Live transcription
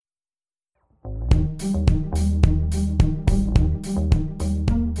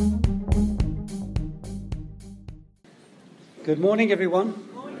Good morning, everyone.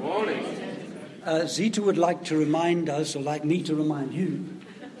 Good morning. Zita would like to remind us, or like me to remind you,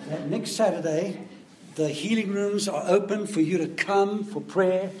 that next Saturday, the healing rooms are open for you to come for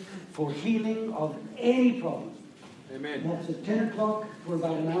prayer, for healing of any problem. Amen. That's at 10 o'clock for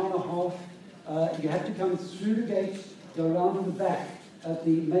about an hour and a half. You have to come through the gates, go around to the back at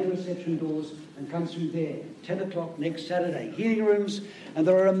the main reception doors, and come through there. 10 o'clock next Saturday. Healing rooms, and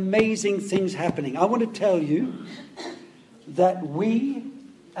there are amazing things happening. I want to tell you that we,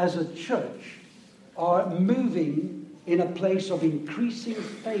 as a church, are moving in a place of increasing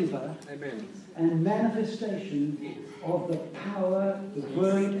favor. Amen. And manifestation of the power, the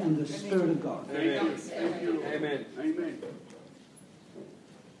Word, and the Spirit of God. Amen. Amen. Amen.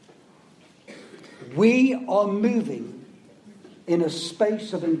 We are moving in a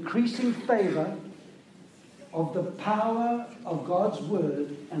space of increasing favor of the power of God's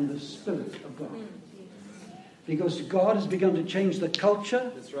Word and the Spirit of God. Because God has begun to change the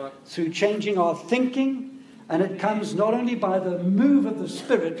culture. That's right. Through changing our thinking, and it comes not only by the move of the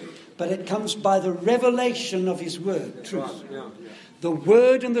Spirit, but it comes by the revelation of His Word, That's truth. right. Yeah. The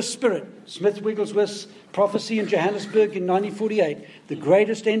Word and the Spirit. Smith Wigglesworth's prophecy in Johannesburg in 1948, the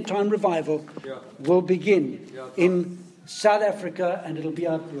greatest end-time revival will begin in South Africa, and it'll be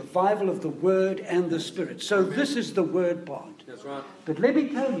a revival of the Word and the Spirit. So this is the Word part. That's right. But let me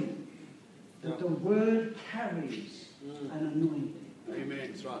tell you that the Word carries an anointing. Amen.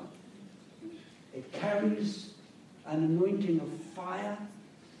 That's right. It carries an anointing of fire,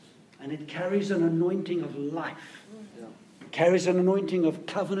 and it carries an anointing of life. Yeah. It carries an anointing of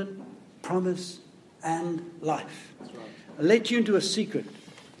covenant, promise, and life. That's right. I'll let you into a secret.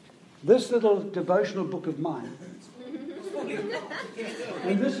 This little devotional book of mine,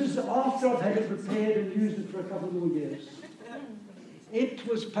 and this is after I've had it prepared and used it for a couple more years. It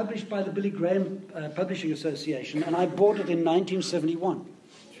was published by the Billy Graham Publishing Association, and I bought it in 1971.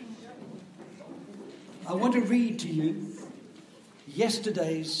 I want to read to you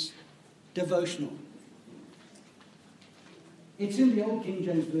yesterday's devotional. It's in the old King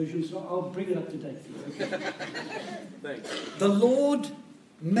James Version, so I'll bring it up to date for you. Thanks. The Lord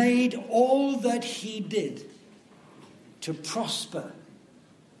made all that He did to prosper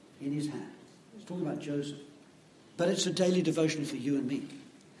in His hand. It's talking about Joseph. But it's a daily devotion for you and me.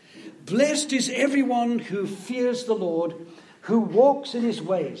 Blessed is everyone who fears the Lord, who walks in His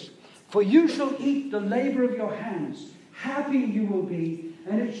ways. For you shall eat the labor of your hands. Happy you will be,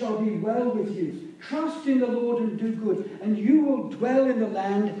 and it shall be well with you. Trust in the Lord and do good, and you will dwell in the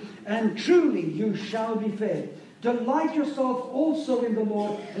land, and truly you shall be fed. Delight yourself also in the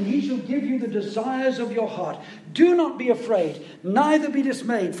Lord, and He shall give you the desires of your heart. Do not be afraid, neither be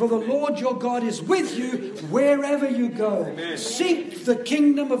dismayed, for the Lord your God is with you wherever you go. Amen. Seek the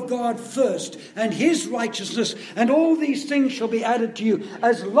kingdom of God first, and His righteousness, and all these things shall be added to you.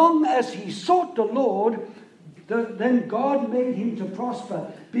 As long as he sought the Lord, then God made him to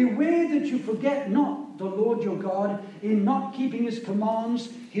prosper. Beware that you forget not the Lord your God in not keeping His commands,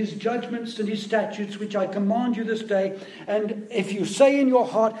 His judgments, and His statutes, which I command you this day. And if you say in your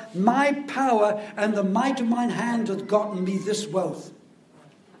heart, my power and the might of mine hand hath gotten me this wealth,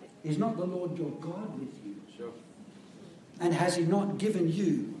 is not the Lord your God with you? Sure. And has He not given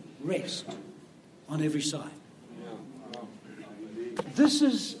you rest on every side? Yeah. This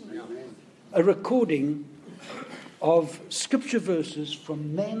is a recording of scripture verses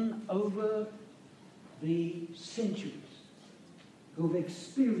from men over the centuries who have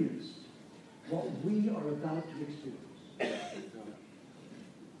experienced what we are about to experience.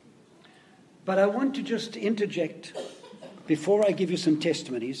 But I want to just interject, before I give you some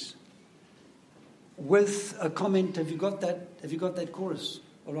testimonies, with a comment. Have you got that chorus?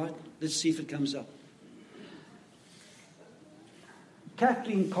 All right, let's see if it comes up.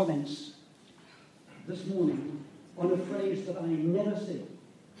 Kathleen comments this morning on a phrase that I never said.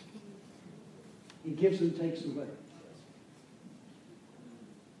 He gives and takes away.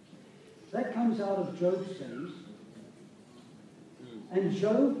 That comes out of Job's days. And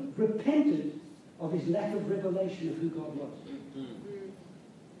Job repented of his lack of revelation of who God was.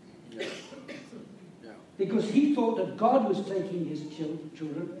 Yeah. Yeah. Because he thought that God was taking his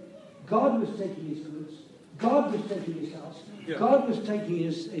children, God was taking his goods, God was taking his house, God was taking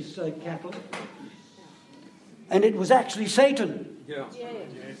his cattle. And it was actually Satan. Yeah.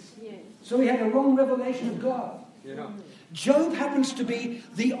 Yes. So he had a wrong revelation of God. Yeah. Job happens to be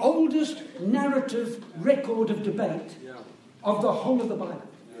the oldest narrative record of debate of the whole of the Bible.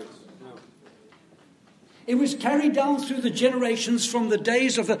 Yes. Yeah. It was carried down through the generations from the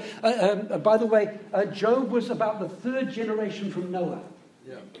days of the... by the way, Job was about the third generation from Noah.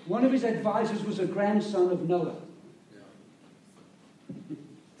 Yeah. One of his advisors was a grandson of Noah. Yeah.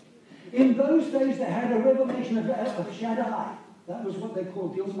 In those days, they had a revelation of Shaddai. That was what they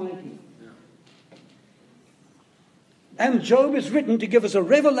called the Almighty. And Job is written to give us a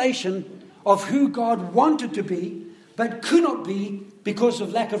revelation of who God wanted to be, but could not be because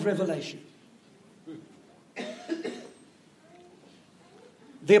of lack of revelation.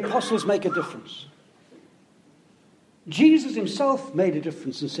 The apostles make a difference. Jesus himself made a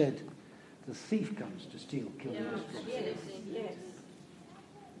difference and said, the thief comes to steal, kill, and destroy. Yes.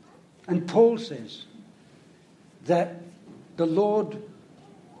 And Paul says that the Lord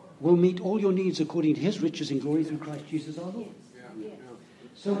will meet all your needs according to his riches in glory through Christ Jesus our Lord.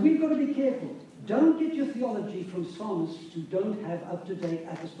 So we've got to be careful. Don't get your theology from psalmists who don't have up-to-date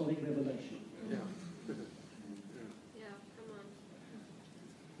apostolic revelation. Yeah, come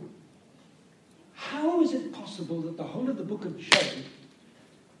on. How is it possible that the whole of the book of Job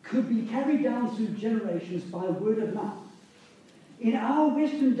could be carried down through generations by word of mouth? In our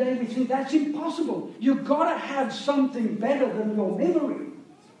Western day, we think that's impossible. You've got to have something better than your memory.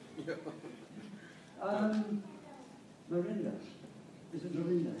 Miranda. Is it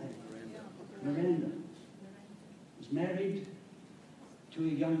Miranda? Hey? Miranda was married to a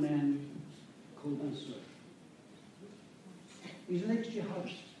young man called Ursula. He's an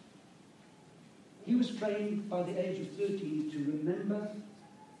ex-jihadist. He was trained by the age of 13 to remember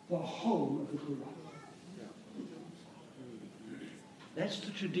the whole of the Quran. That's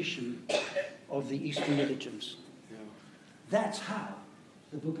the tradition of the Eastern religions. That's how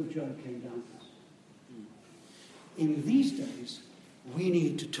the book of Job came down to us. In these days, we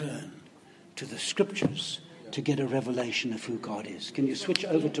need to turn to the scriptures to get a revelation of who God is. Can you switch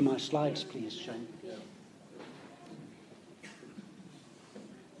over to my slides, please, Shane?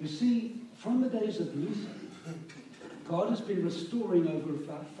 You see, from the days of Luther, God has been restoring over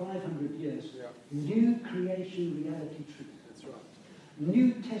about 500 years new creation reality truth. That's right.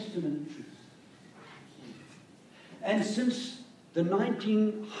 New Testament truth. And since the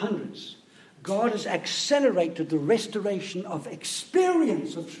 1900s, God has accelerated the restoration of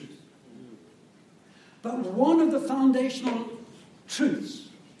experience of truth. But one of the foundational truths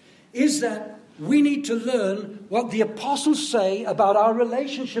is that we need to learn what the apostles say about our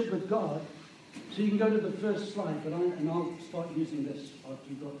relationship with God. So you can go to the first slide, and I'll start using this after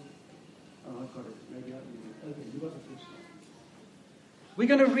you've got it. Oh, I've got it. Maybe okay, you've got the first slide. We're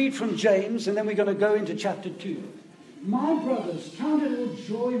going to read from James, and then we're going to go into chapter 2. My brothers, count it all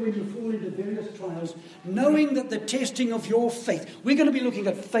joy when you fall into various trials, knowing that the testing of your faith. We're going to be looking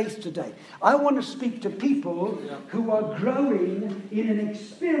at faith today. I want to speak to people who are growing in an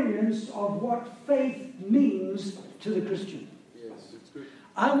experience of what faith means to the Christian. Yes, it's good.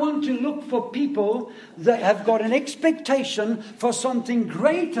 I want to look for people that have got an expectation for something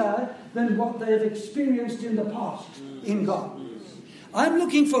greater than what they've experienced in the past in God. I'm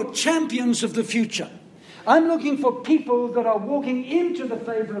looking for champions of the future. I'm looking for people that are walking into the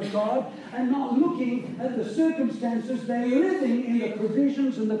favor of God and not looking at the circumstances. They're living in the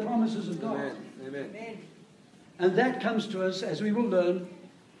provisions and the promises of God. Amen. And that comes to us, as we will learn,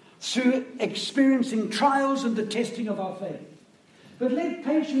 through experiencing trials and the testing of our faith. But let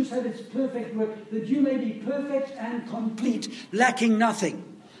patience have its perfect work, that you may be perfect and complete, lacking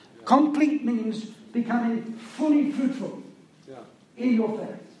nothing. Complete means becoming fully fruitful in your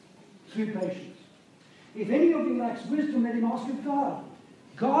faith through patience. If any of you lacks wisdom, let him ask of God.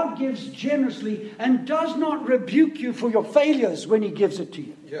 God gives generously and does not rebuke you for your failures when he gives it to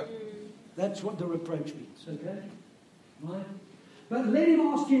you. Yeah. That's what the reproach means, okay? Right? But let him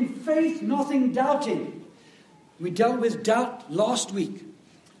ask in faith, nothing doubting. We dealt with doubt last week.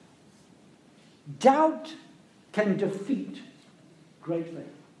 Doubt can defeat great faith.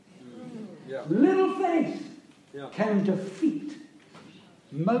 Yeah. Little faith Yeah. can defeat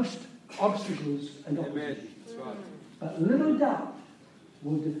most obstacles and Amen. opposition. That's right. But little doubt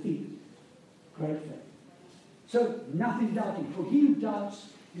will defeat great faith. So nothing doubting. For he who doubts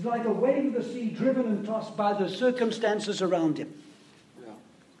is like a wave of the sea driven and tossed by the circumstances around him.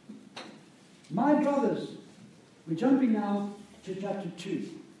 Yeah. My brothers, we're jumping now to chapter 2.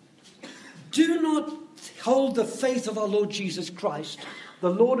 Do not hold the faith of our Lord Jesus Christ, the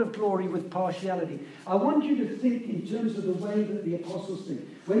Lord of glory, with partiality. I want you to think in terms of the way that the apostles think.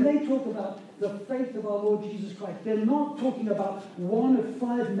 When they talk about the faith of our Lord Jesus Christ, they're not talking about one of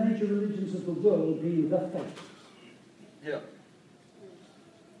 5 major religions of the world being the faith. Yeah.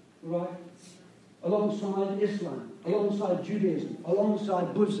 Right? Alongside Islam, alongside Judaism,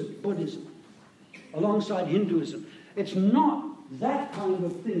 alongside Buddhism, alongside Hinduism. It's not that kind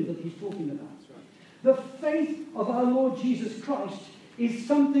of thing that he's talking about. That's right. The faith of our Lord Jesus Christ is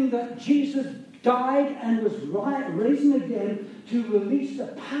something that Jesus died and was risen again to release the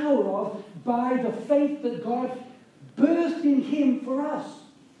power of by the faith that God birthed in him for us.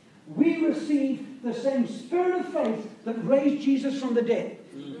 We receive the same spirit of faith that raised Jesus from the dead.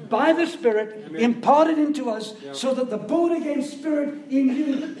 By the Spirit, imparted into us, so that the born-again spirit in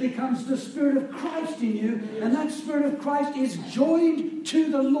you becomes the Spirit of Christ in you. And that Spirit of Christ is joined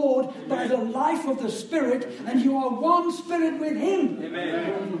to the Lord by the life of the Spirit, and you are one spirit with him.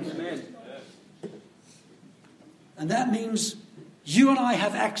 Amen. And that means you and I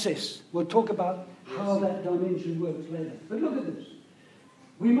have access. We'll talk about how that dimension works later. But look at this.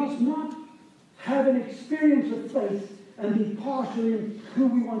 We must not have an experience of faith and be partial in who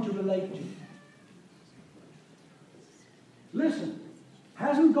we want to relate to. Listen,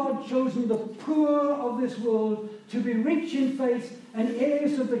 hasn't God chosen the poor of this world to be rich in faith and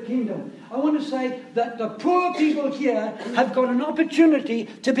heirs of the kingdom? I want to say that the poor people here have got an opportunity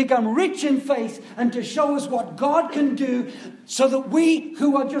to become rich in faith and to show us what God can do, so that we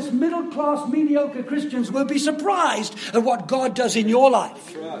who are just middle-class, mediocre Christians will be surprised at what God does in your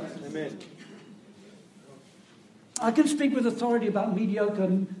life. Right. Amen. I can speak with authority about mediocre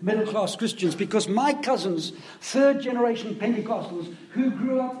middle-class Christians because my cousins, third-generation Pentecostals, who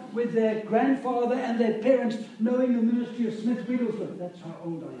grew up with their grandfather and their parents knowing the ministry of Smith Wigglesworth. That's how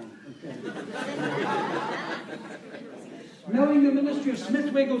old I am. Okay. Knowing the ministry of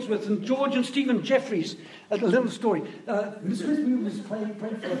Smith Wigglesworth and George and Stephen Jeffries. A little story. Smith Wigglesworth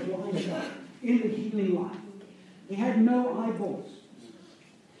prayed for a blind child in the healing line. He had no eyeballs.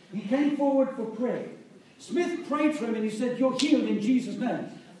 He came forward for prayer. Smith prayed for him and he said, "You're healed in Jesus'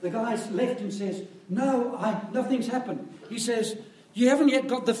 name." The guy left and says, "No, nothing's happened." He says, "You haven't yet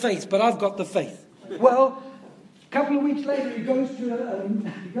got the faith, but I've got the faith." Well, a couple of weeks later, he goes to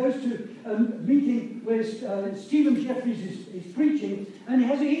a meeting where Stephen Jeffries is preaching, and he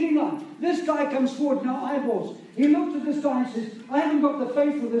has a healing line. This guy comes forward, no eyeballs. He looks at this guy and says, "I haven't got the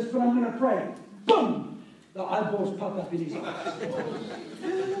faith for this, but I'm going to pray." Boom! The eyeballs pop up in his eyes.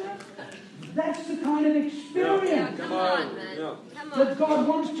 That's the kind of experience Come on, man. that God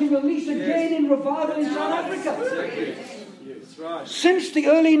wants to release again in revival in South Africa. Yes, right. Since the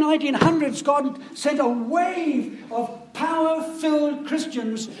early 1900s, God sent a wave of power-filled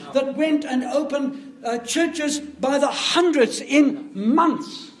Christians that went and opened churches by the hundreds in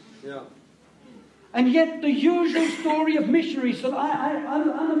months. Yeah. And yet the usual story of missionaries, that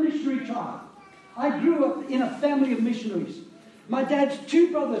I'm a missionary child. I grew up in a family of missionaries. My dad's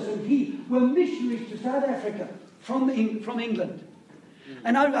two brothers and he were missionaries to South Africa from England.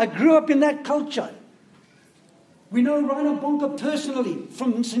 And I grew up in that culture. We know Reinhard Bonke personally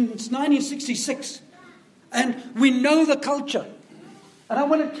since 1966. And we know the culture. And I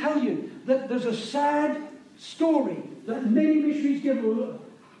want to tell you that there's a sad story that many missionaries give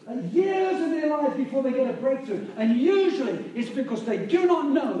years of their lives before they get a breakthrough. And usually it's because they do not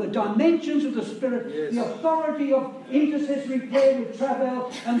know the dimensions of the Spirit, Yes. the authority of intercessory prayer with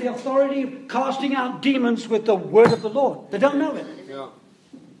travail, and the authority of casting out demons with the word of the Lord. They don't know it. Yeah.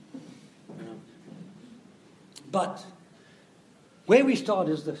 But where we start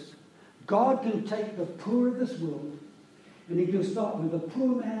is this. God can take the poor of this world, and he can start with a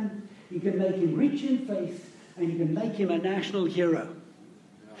poor man. He can make him rich in faith, and he can make him a national hero.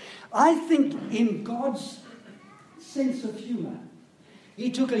 I think in God's sense of humor, he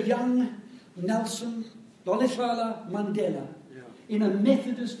took a young Nelson Rolihlahla Mandela in a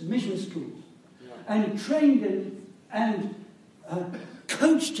Methodist mission school and trained him and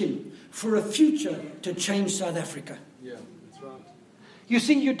coached him for a future to change South Africa. Yeah, that's right. You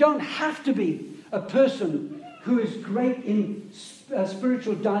see, you don't have to be a person who is great in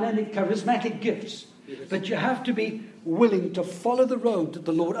spiritual, dynamic, charismatic gifts, but you have to be willing to follow the road that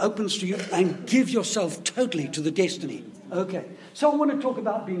the Lord opens to you and give yourself totally to the destiny. Okay, so I want to talk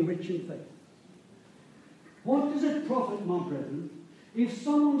about being rich in faith. What does it profit, my brethren, if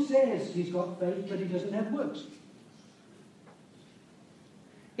someone says he's got faith but he doesn't have works?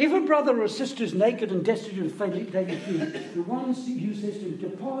 If a brother or sister is naked and destitute of daily food, the one who says to him,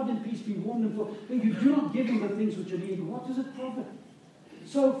 "Depart in peace, be warmed and full," but you do not give him the things which are needed, what does it profit?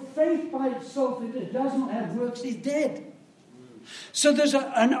 So faith by itself, if it does not have works, is dead. So there's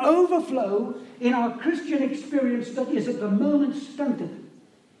an overflow in our Christian experience that is at the moment stunted.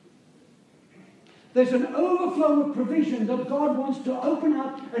 There's an overflow of provision that God wants to open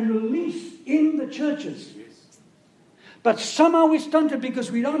up and release in the churches. But somehow we're stunted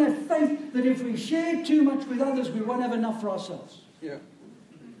because we don't have faith that if we share too much with others, we won't have enough for ourselves. Yeah.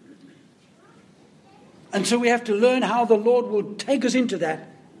 And so we have to learn how the Lord will take us into that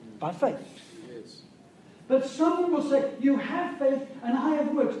by faith. Yes. But someone will say, you have faith and I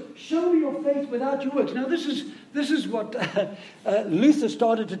have works. Show me your faith without your works. Now this is what Luther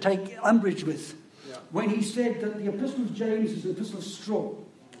started to take umbrage with when he said that the Epistle of James is an epistle of straw.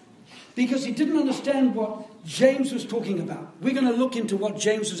 Because he didn't understand what James was talking about. We're going to look into what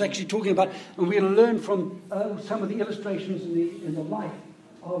James was actually talking about, and we're going to learn from some of the illustrations in the life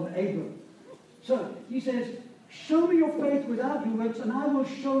of Abram. So he says, show me your faith without your works, and I will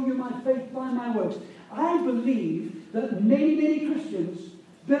show you my faith by my works. I believe that many, many Christians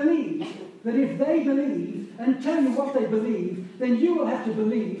believe that if they believe and tell you what they believe, then you will have to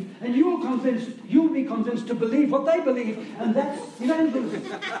believe, and you'll be convinced to believe what they believe, and that's evangelism.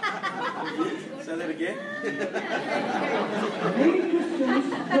 Say that again. Many Christians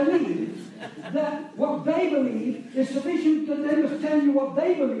believe that what they believe is sufficient, that they must tell you what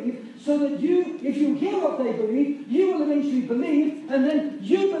they believe, so that you, if you hear what they believe, you will eventually believe, and then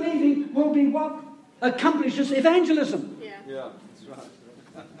you believing will be what accomplishes evangelism. Yeah, that's right.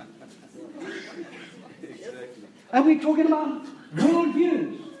 Exactly. And we're talking about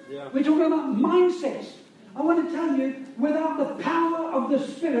worldviews. Yeah. We're talking about mindsets. I want to tell you, without the power of the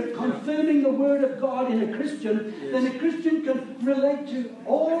Spirit confirming the Word of God in a Christian, then a Christian can relate to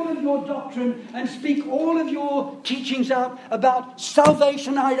all of your doctrine and speak all of your teachings out about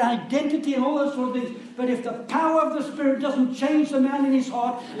salvation, identity, and all those sort of things. But if the power of the Spirit doesn't change the man in his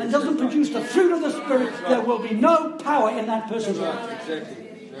heart and doesn't produce the fruit of the Spirit, there will be no power in that person's life.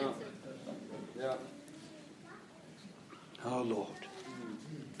 Exactly. Yeah. Oh, Lord.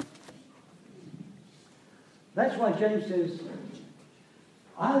 That's why James says,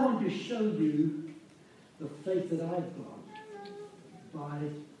 I want to show you the faith that I've got by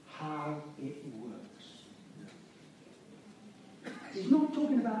how it works. He's not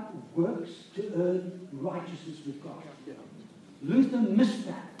talking about works to earn righteousness with God. Luther missed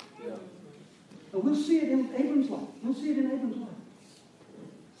that. And we'll see it in Abram's life.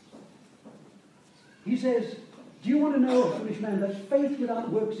 He says, do you want to know, foolish man, that faith without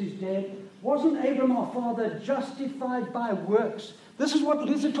works is dead? Wasn't Abram our father justified by works? This is what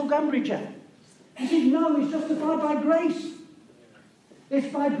Luther took umbrage at. He said, no, he's justified by grace. It's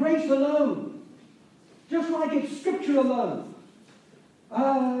by grace alone. Just like it's Scripture alone.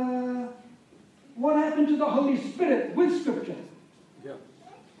 What happened to the Holy Spirit with Scripture? Yeah.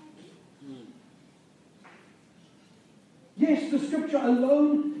 Yes, the Scripture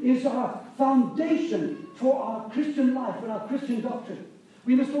alone is our foundation for our Christian life and our Christian doctrine.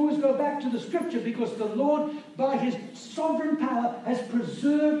 We must always go back to the Scripture because the Lord, by His sovereign power, has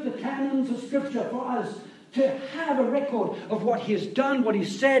preserved the canons of Scripture for us to have a record of what He has done, what He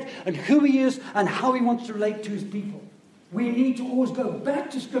said, and who He is, and how He wants to relate to His people. We need to always go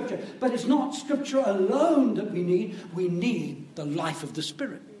back to Scripture. But it's not Scripture alone that we need. We need the life of the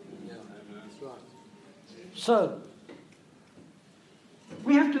Spirit. Yeah, that's right. So,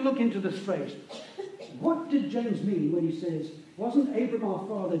 we have to look into this phrase. What did James mean when he says, wasn't Abram our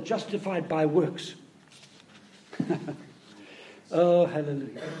father justified by works? Oh,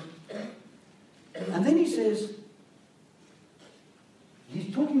 hallelujah. And then he says,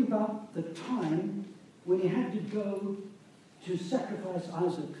 he's talking about the time when he had to go to sacrifice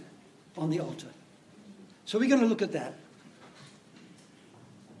Isaac on the altar. So we're going to look at that.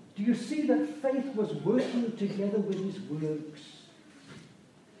 Do you see that faith was working together with his works?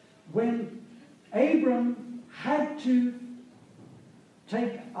 When Abram had to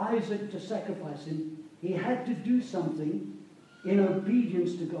take Isaac to sacrifice him, he had to do something in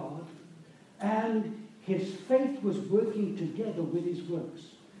obedience to God, and his faith was working together with his works.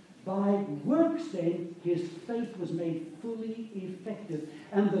 By works, then, his faith was made fully effective.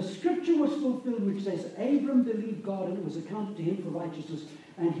 And the scripture was fulfilled which says, Abram believed God and it was accounted to him for righteousness,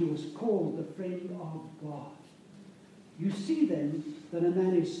 and he was called the friend of God. You see then that a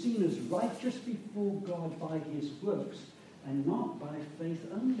man is seen as righteous before God by his works and not by faith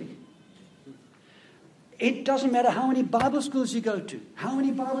only. It doesn't matter how many Bible schools you go to, how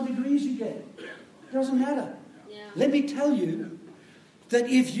many Bible degrees you get. It doesn't matter. Yeah. Let me tell you that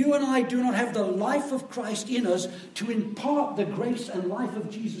if you and I do not have the life of Christ in us to impart the grace and life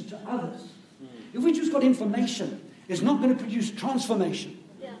of Jesus to others, if we just got information, it's not going to produce transformation.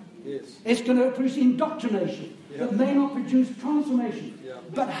 Yeah. Yes. It's going to produce indoctrination that may not produce transformation. Yeah.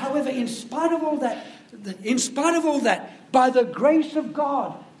 But however, in spite of all that, by the grace of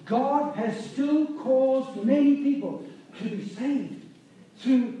God, God has still caused many people to be saved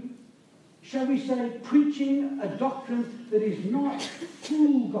through, shall we say, preaching a doctrine that is not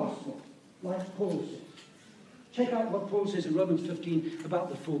full gospel, like Paul says. Check out what Paul says in Romans 15 about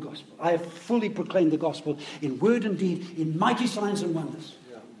the full gospel. I have fully proclaimed the gospel in word and deed, in mighty signs and wonders.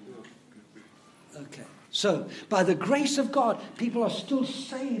 Yeah. Okay. So, by the grace of God, people are still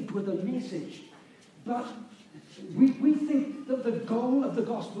saved with a message. But we think that the goal of the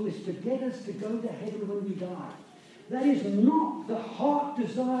gospel is to get us to go to heaven when we die. That is not the heart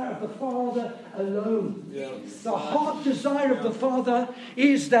desire of the Father alone. Yes. The heart desire of the Father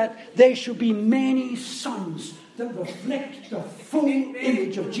is that there should be many sons that reflect the full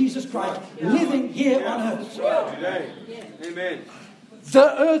image of Jesus Christ living here on earth. Today. Amen.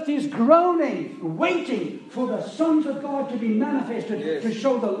 The earth is groaning, waiting for the sons of God to be manifested, to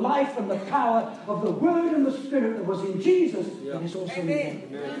show the life and the power of the Word and the Spirit that was in Jesus, that is also in them.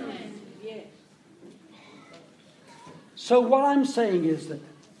 Amen. So what I'm saying is that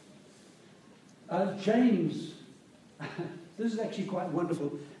James, this is actually quite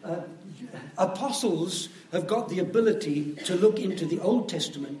wonderful. Apostles have got the ability to look into the Old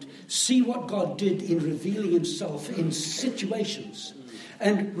Testament, see what God did in revealing himself in situations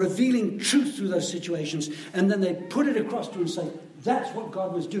and revealing truth through those situations, and then they put it across to and say, that's what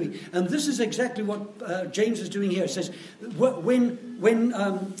God was doing. And this is exactly what James is doing here. It says, when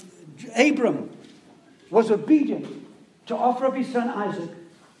Abram was obedient to offer up his son Isaac,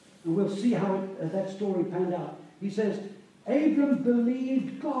 and we'll see how that story panned out. He says, Abram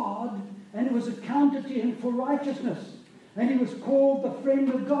believed God, and it was accounted to him for righteousness, and he was called the friend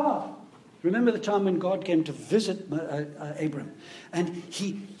of God. Remember the time when God came to visit Abram, and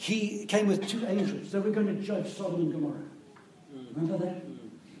he came with two angels. They were going to judge Sodom and Gomorrah. Remember that?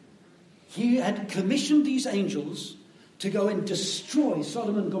 He had commissioned these angels to go and destroy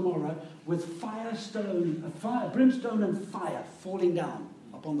Sodom and Gomorrah with brimstone and fire falling down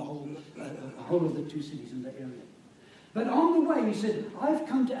upon the whole of the two cities in that area. But on the way, he said, I've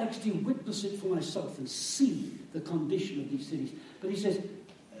come to actually witness it for myself and see the condition of these cities. But he says,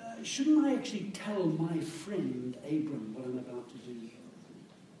 shouldn't I actually tell my friend Abram what I'm about to do?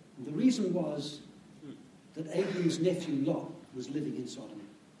 And the reason was that Abram's nephew Lot was living in Sodom.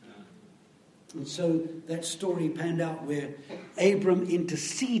 And so that story panned out where Abram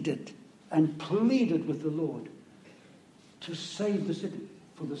interceded and pleaded with the Lord to save the city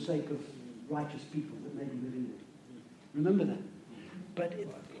for the sake of righteous people that may be living there. Remember that? But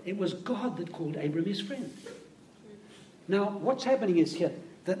it was God that called Abram his friend. Now, what's happening is here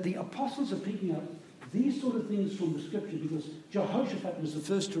that the apostles are picking up these sort of things from the scripture because Jehoshaphat was the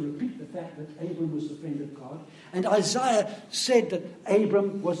first to repeat the fact that Abram was the friend of God. And Isaiah said that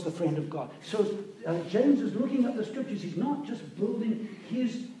Abram was the friend of God. So James is looking at the scriptures. He's not just building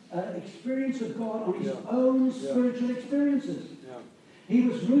his experience of God on his own spiritual experiences. He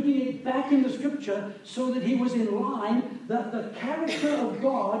was rooting it back in the scripture so that he was in line that the character of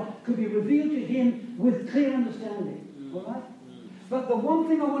God could be revealed to him with clear understanding. All right? But the one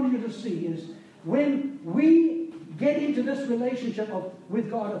thing I want you to see is when we get into this relationship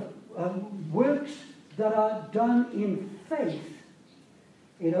with God of works that are done in faith,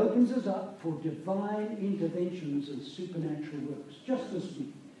 it opens us up for divine interventions and supernatural works. Just this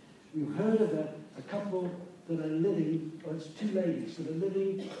week, we heard of a couple that are living, or it's two ladies that are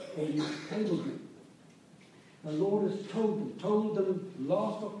living in Hazelgreen. The Lord has told them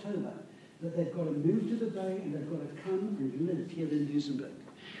last October that they've got to move to the Bay and they've got to come and live here in Luxembourg.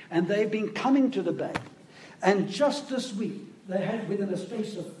 And they've been coming to the Bay. And just this week, they had, within a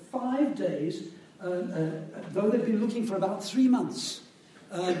space of 5 days, though they've been looking for about 3 months,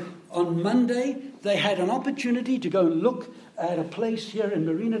 on Monday, they had an opportunity to go and look at a place here in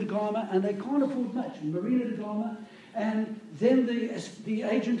Marina de Gama, and they can't afford much in Marina de Gama. And then the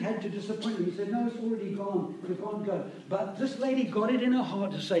agent had to disappoint them. He said, no, it's already gone. We can't go. But this lady got it in her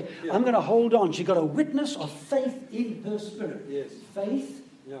heart to say, I'm going to hold on. She got a witness of faith in her spirit. Yes. Faith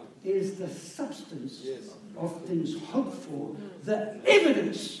is the substance of things hoped for, the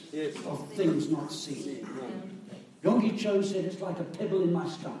evidence of things not seen. Yonggi Cho said it's like a pebble in my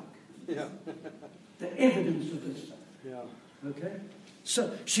stomach. Yeah. The evidence of this stuff. Yeah. Okay?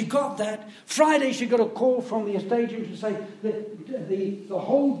 So she got that. Friday she got a call from the estate agent to say that the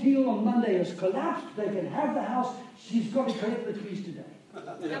whole deal on Monday has collapsed. They can have the house. She's got to collect the keys today. Come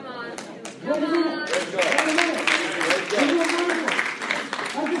on. Wait a minute.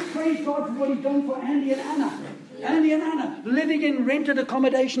 I just praise God for what he's done for Andy and Anna. Andy and Anna, living in rented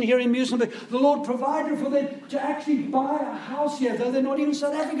accommodation here in Musenberg. The Lord provided for them to actually buy a house here, though they're not even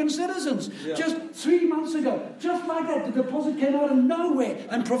South African citizens. Yeah. Just 3 months ago, just like that, the deposit came out of nowhere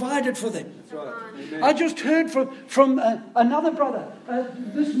and provided for them. That's right. Amen. I just heard from another brother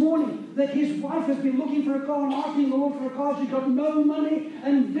this morning that his wife has been looking for a car and asking the Lord for a car. She's got no money,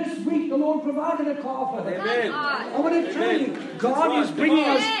 and this week the Lord provided a car for them. Amen. I want to tell you, God is bringing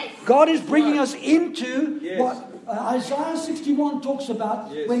us. God is bringing us into what Isaiah 61 talks about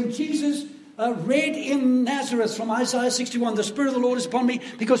when Jesus read in Nazareth from Isaiah 61, the Spirit of the Lord is upon me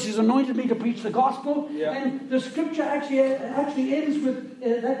because He's anointed me to preach the gospel. Yeah. And the scripture actually ends with,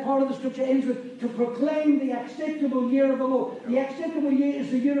 that part of the scripture ends with, to proclaim the acceptable year of the Lord. The acceptable year is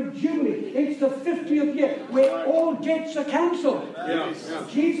the year of Jubilee. It's the 50th year where all debts are cancelled. Yeah. Yeah.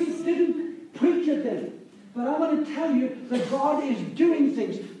 Jesus didn't preach it then. But I want to tell you that God is doing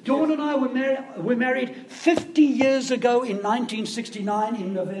things. Dawn and I were married 50 years ago in 1969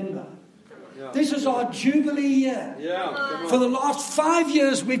 in November. Yeah. This is our Jubilee year. Yeah. For the last 5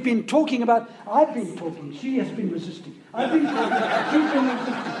 years we've been talking about, I've been talking, she has been resisting. I've been talking, she's been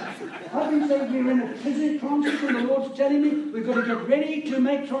resisting. I've been saying we're in a transition and the Lord's telling me we've got to get ready to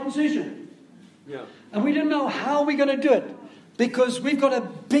make transition. Yeah. And we didn't know how we're going to do it. Because we've got a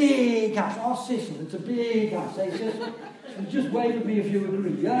big house. Oh, Cecil, it's a big house. Hey, Cecil? Just wave at me if you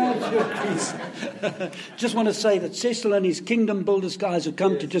agree. Yeah, sure, please. Just want to say that Cecil and his Kingdom Builders guys have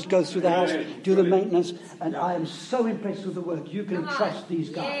come to just go through the house, do the maintenance, and I am so impressed with the work. You can trust these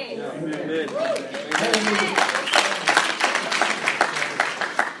guys. Yeah. Amen.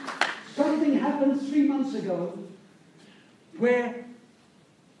 Something happened 3 months ago where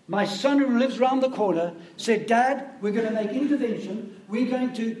my son, who lives around the corner, said, Dad, we're going to make intervention. We're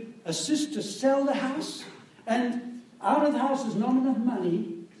going to assist to sell the house. And out of the house is not enough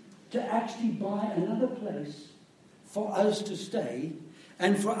money to actually buy another place for us to stay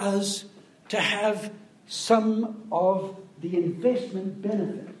and for us to have some of the investment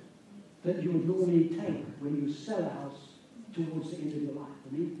benefit that you would normally take when you sell a house towards the end of your life.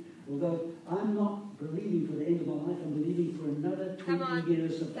 I mean, although I'm not believing for the end of my life, I'm believing for another 20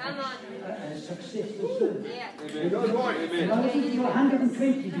 years of successful service. Amen. Amen. I was thinking you're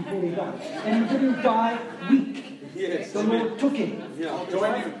 120 before he died. And he didn't die weak. Yes. The Lord took him.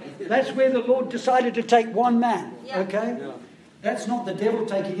 Yeah. That's where the Lord decided to take one man. Okay? Yeah. That's not the devil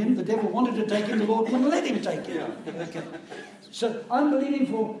taking him. The devil wanted to take him. The Lord wouldn't let him take him. Okay. So I'm believing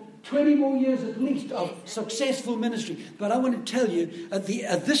for 20 more years at least of successful ministry. But I want to tell you, at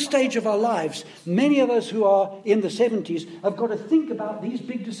this stage of our lives, many of us who are in the 70s have got to think about these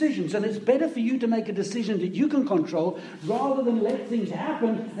big decisions. And it's better for you to make a decision that you can control rather than let things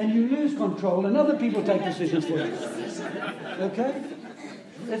happen and you lose control and other people take decisions for you. Okay?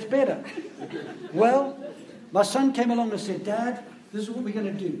 It's better. Well, my son came along and said, Dad, this is what we're going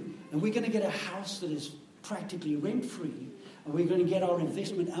to do. And we're going to get a house that is practically rent-free. And we're going to get our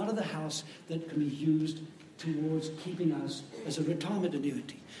investment out of the house that can be used towards keeping us as a retirement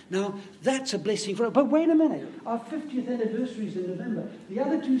annuity. Now, that's a blessing for us. But wait a minute. Our 50th anniversary is in November. The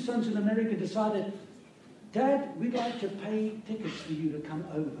other two sons in America decided, Dad, we'd like to pay tickets for you to come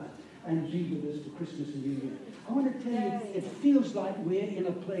over and be with us for Christmas and New Year. I want to tell you, it feels like we're in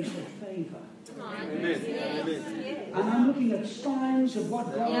a place of favor. Amen. Amen. And I'm looking at signs of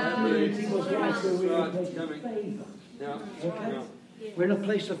what God is doing in people's lives where we're in a place of favor. Yeah. Okay? Yeah. We're in a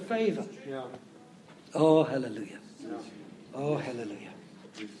place of favor. Yeah. Oh, hallelujah. Yeah. Oh, hallelujah.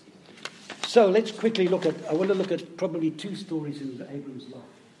 So let's quickly I want to look at probably two stories in Abram's life.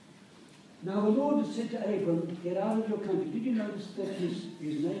 Now the Lord has said to Abram, get out of your country. Did you notice that his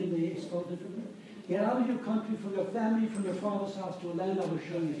name there is spelled differently? Get out of your country, from your family, from your father's house to a land I will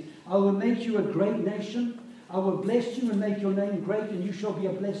show you. I will make you a great nation. I will bless you and make your name great, and you shall be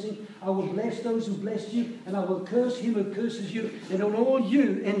a blessing. I will bless those who bless you, and I will curse him who curses you. And on all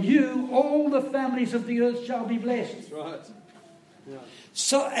all the families of the earth shall be blessed. That's right. Yeah.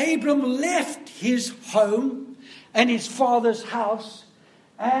 So Abram left his home and his father's house,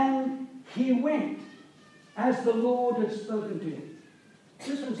 and he went as the Lord had spoken to him.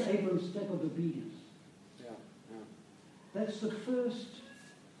 This was Abram's step of obedience. Yeah. Yeah. That's the first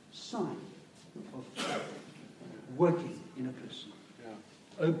sign of faith working in a person.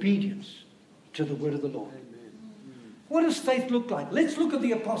 Yeah. Obedience to the word of the Lord. Amen. What does faith look like? Let's look at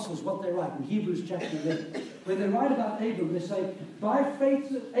the apostles, what they write in Hebrews chapter 11. When they write about Abram, they say, by faith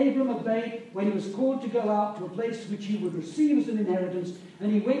Abram obeyed when he was called to go out to a place which he would receive as an inheritance,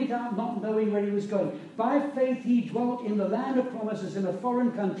 and he went out not knowing where he was going. By faith he dwelt in the land of promises in a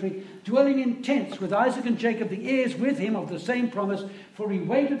foreign country, dwelling in tents with Isaac and Jacob, the heirs with him of the same promise, for he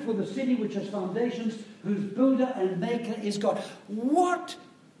waited for the city which has foundations, whose builder and maker is God. What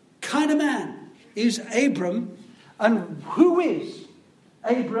kind of man is Abram? And who is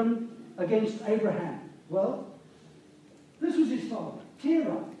Abram against Abraham? Well, this was his father,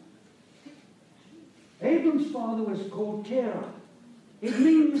 Terah. Abram's father was called Terah. It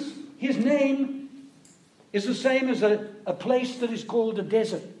means his name is the same as a place that is called a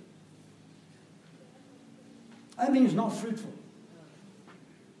desert. That means not fruitful.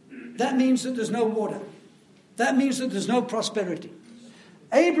 That means that there's no water. That means that there's no prosperity.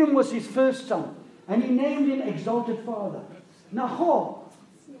 Abram was his first son, and he named him Exalted Father. Nahor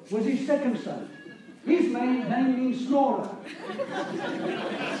was his second son. His name means snorer.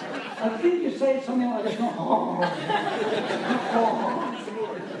 I think you say it something like this.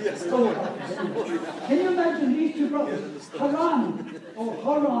 Can you imagine these two brothers?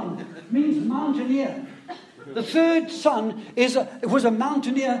 Haran means mountaineer. The third son was a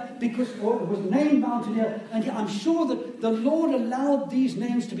mountaineer was named mountaineer, and I'm sure that the Lord allowed these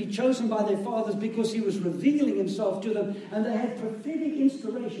names to be chosen by their fathers because he was revealing himself to them, and they had prophetic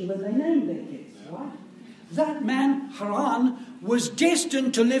inspiration when they named their kids. Right? That man, Haran, was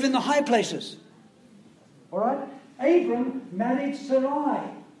destined to live in the high places. All right? Abram married Sarai,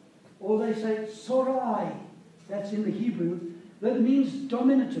 or they say Sarai. That's in the Hebrew. That means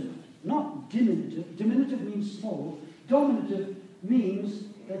dominative, not diminutive. Diminutive means small. Dominative means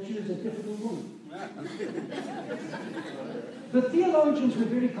that she was a difficult woman. The theologians were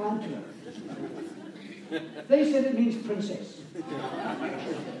very kind to her. They said it means princess.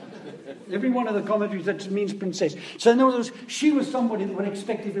 Every one of the commentaries said it means princess. So in other words, she was somebody that would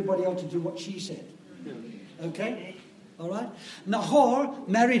expect everybody else to do what she said. Okay? All right? Nahor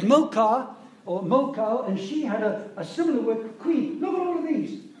married Milcah, and she had a similar word, queen. Look at all of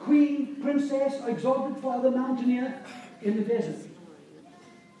these. Queen, princess, exalted father, mountaineer in the desert.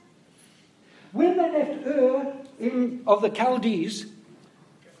 When they left Ur of the Chaldees,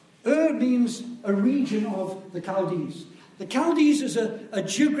 Ur means a region of the Chaldees. The Chaldees is a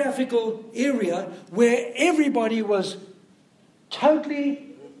geographical area where everybody was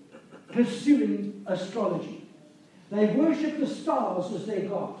totally pursuing astrology. They worshipped the stars as their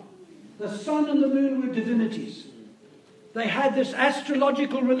god. The sun and the moon were divinities. They had this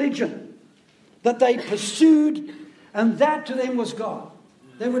astrological religion that they pursued, and that to them was God.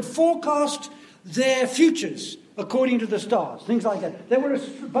 They would forecast their futures according to the stars, things like that. There were a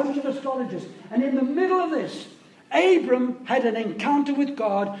bunch of astrologers. And in the middle of this, Abram had an encounter with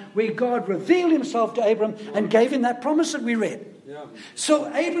God where God revealed himself to Abram and gave him that promise that we read. Yeah. So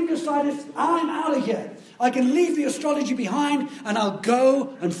Abram decided, I'm out of here. I can leave the astrology behind and I'll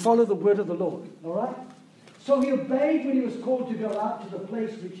go and follow the word of the Lord. All right? So he obeyed when he was called to go out to the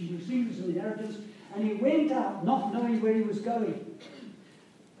place which he received as an inheritance, and he went out not knowing where he was going.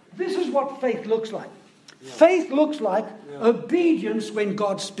 This is what faith looks like. Yeah. Faith looks like obedience when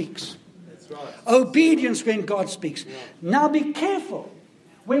God speaks. That's right. Obedience when God speaks. Yeah. Now be careful.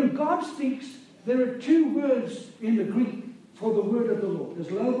 When God speaks, there are two words in the Greek for the word of the Lord. There's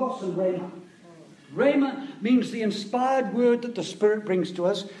logos and rhema. Rhema means the inspired word that the Spirit brings to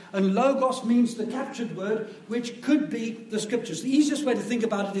us, and logos means the captured word, which could be the Scriptures. The easiest way to think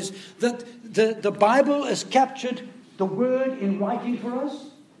about it is that the Bible has captured the word in writing for us.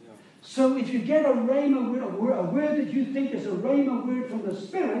 Yeah. So if you get a rhema word, a word that you think is a rhema word from the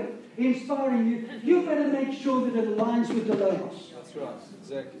Spirit inspiring you, you better make sure that it aligns with the logos. That's right,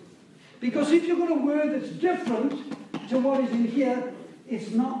 exactly. Because if you've got a word that's different to what is in here,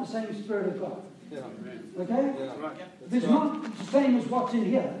 it's not the same Spirit of God. Yeah. Okay? Yeah. If it's not the same as what's in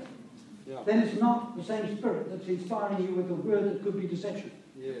here, then it's not the same Spirit that's inspiring you with a word that could be deception.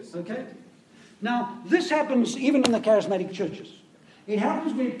 Yes. Okay? Now, this happens even in the charismatic churches. It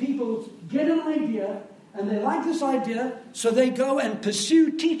happens when people get an idea and they like this idea, so they go and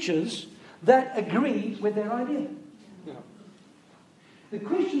pursue teachers that agree with their idea. Yeah. The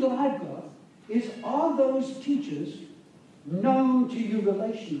question that I've got is, are those teachers known to you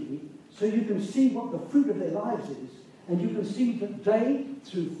relationally, so you can see what the fruit of their lives is, and you can see that they,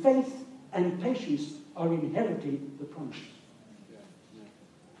 through faith and patience, are inheriting the promises.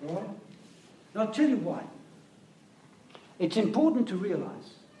 Yeah. All right? Now I'll tell you why. It's important to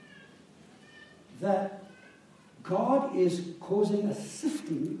realize that God is causing a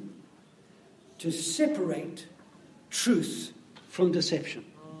sifting to separate truth from deception.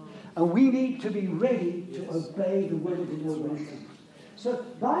 And we need to be ready to obey the word of the Lord when it comes. So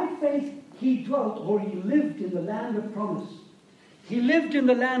by faith he dwelt, or he lived, in the land of promise. He lived in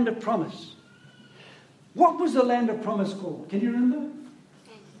the land of promise. What was the land of promise called? Can you remember?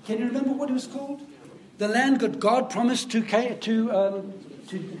 Can you remember what it was called? The land that God promised to Abraham?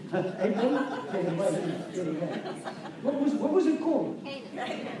 What was it called?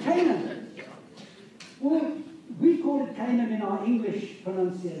 Canaan. Well, we call it Canaan in our English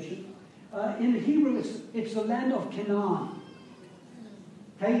pronunciation. In the Hebrew, it's the land of Canaan.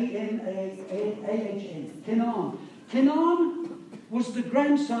 K-N-A-A-H-N. Canaan. Canaan was the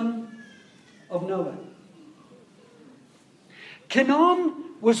grandson of Noah. Canaan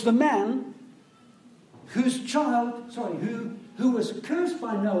was the man who was cursed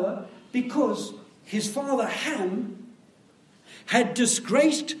by Noah because his father Ham had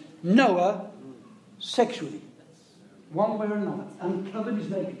disgraced Noah sexually, one way or another, uncovered his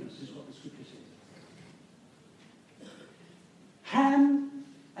nakedness, is what the scripture says. Ham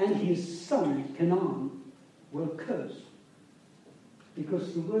and his son Canaan were cursed,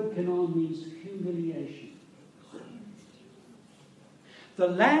 because the word Canaan means humiliation. The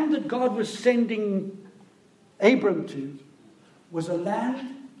land that God was sending Abram to was a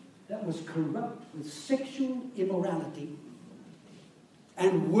land that was corrupt with sexual immorality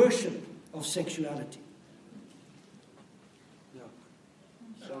and worship of sexuality. Yeah.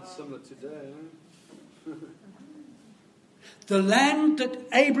 Sounds similar today, huh? The land that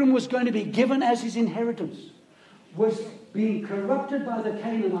Abram was going to be given as his inheritance was being corrupted by the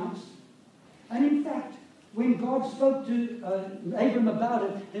Canaanites. And in fact, when God spoke to Abram about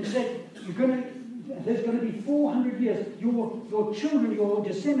it and said, there's going to be 400 years, your children, your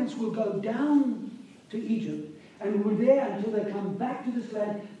descendants will go down to Egypt and will be there until they come back to this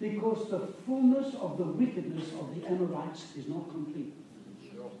land, because the fullness of the wickedness of the Amorites is not complete.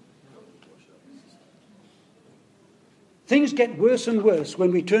 Things get worse and worse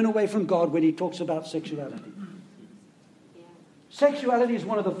when we turn away from God when he talks about sexuality. Sexuality is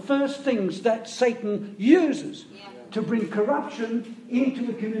one of the first things that Satan uses to bring corruption into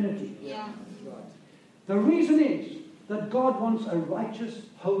the community. The reason is that God wants a righteous,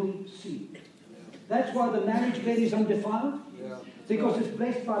 holy seed. That's why the marriage bed is undefiled, because it's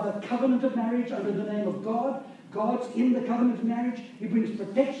blessed by the covenant of marriage under the name of God. God's in the covenant of marriage. He brings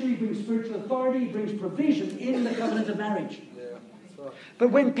protection, he brings spiritual authority, he brings provision in the covenant of marriage.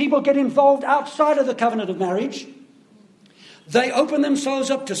 But when people get involved outside of the covenant of marriage, they open themselves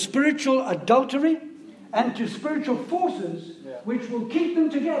up to spiritual adultery and to spiritual forces which will keep them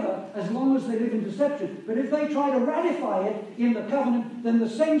together as long as they live in deception. But if they try to ratify it in the covenant, then the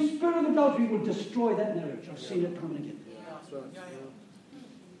same spirit of adultery will destroy that marriage. I've seen it time and again.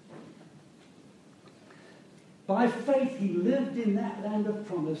 By faith, he lived in that land of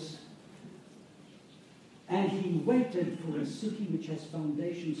promise, and he waited for a city which has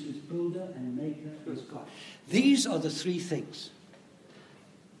foundations, whose builder and maker is God. These are the three things: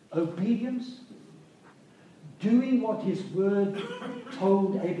 obedience, doing what his word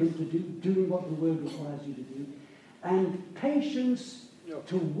told Abram to do, doing what the word requires you to do, and patience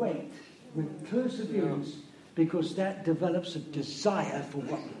to wait with perseverance, because that develops a desire for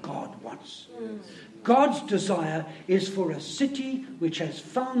what God wants. God's desire is for a city which has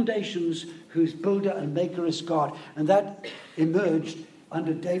foundations, whose builder and maker is God. And that emerged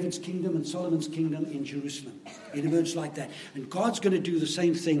under David's kingdom and Solomon's kingdom in Jerusalem. It emerged like that. And God's going to do the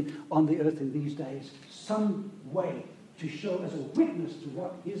same thing on the earth in these days, some way to show as a witness to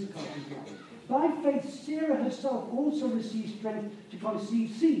what his God is like. By faith, Sarah herself also received strength to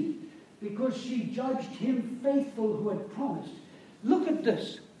conceive seed, because she judged him faithful who had promised. Look at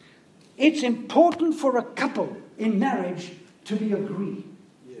this. It's important for a couple in marriage to be agreed.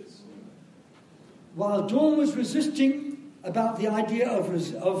 Yes. While Dawn was resisting about the idea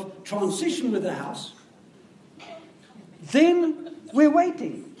of transition with the house, then we're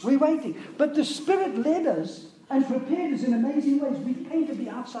waiting. But the Spirit led us and prepared us in amazing ways. We painted the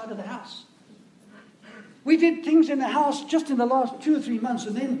outside of the house. We did things in the house just in the last 2 or 3 months,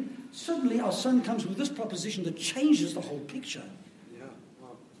 and then suddenly our son comes with this proposition that changes the whole picture.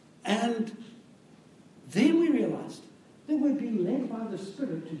 And then we realized that we're being led by the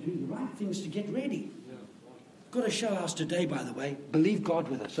Spirit to do the right things to get ready. Got a show house today, by the way. Believe God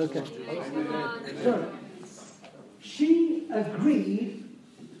with us. Okay. So, she agreed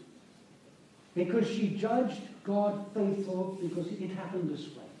because she judged God faithful, because it happened this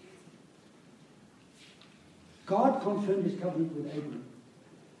way. God confirmed his covenant with Abraham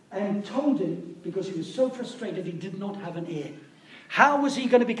and told him, because he was so frustrated he did not have an heir. How was he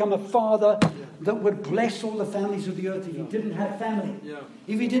going to become a father that would bless all the families of the earth if he didn't have family?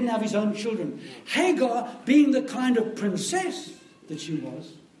 If he didn't have his own children? Hagar, being the kind of princess that she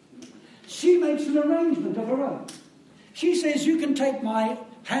was, she makes an arrangement of her own. She says, you can take my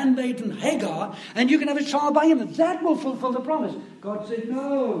handmaiden Hagar and you can have a child by him. That will fulfill the promise. God said,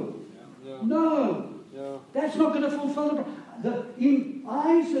 no. That's not going to fulfill the promise. In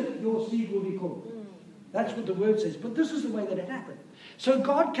Isaac your seed will be called. That's what the word says. But this is the way that it happened. So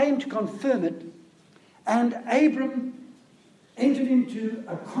God came to confirm it, and Abram entered into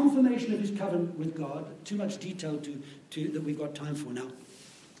a confirmation of his covenant with God. Too much detail that we've got time for now.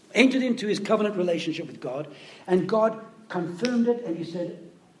 Entered into his covenant relationship with God, and God confirmed it, and he said,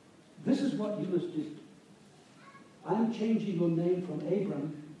 this is what you must do. I'm changing your name from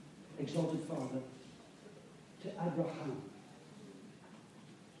Abram, exalted father, to Abraham,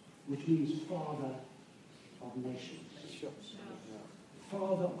 which means father of nations.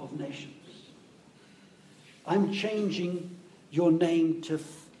 Father of nations. I'm changing your name to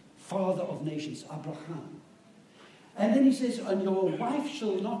Father of nations, Abraham. And then he says, and your wife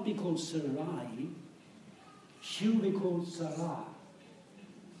shall not be called Sarai, she'll be called Sarah.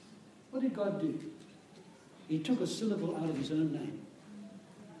 What did God do? He took a syllable out of his own name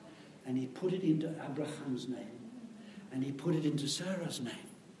and he put it into Abraham's name and he put it into Sarah's name.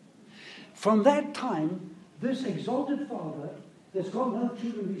 From that time, this exalted father that's got no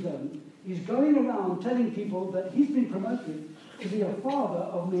children of his own is going around telling people that he's been promoted to be a father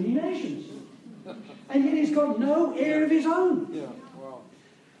of many nations. And yet he's got no heir of his own. Yeah. Wow.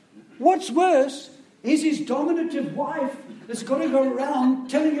 What's worse is his dominative wife that's got to go around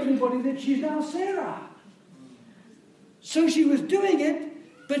telling everybody that she's now Sarah. So she was doing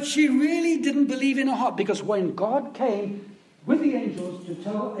it, but she really didn't believe in her heart, because when God came with the angels to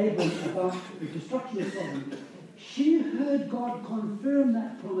tell Abram about the destruction of Sodom, she heard God confirm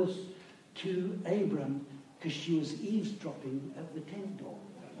that promise to Abram because she was eavesdropping at the tent door.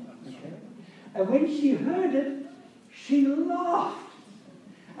 Okay? And when she heard it, she laughed.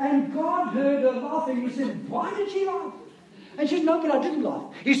 And God heard her laughing. He said, why did she laugh? And she said, no, but I didn't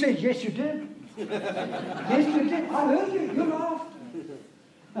laugh. He said, yes, you did. Yes, you did. I heard you. You laughed.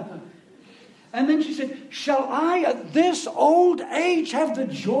 And then she said, shall I at this old age have the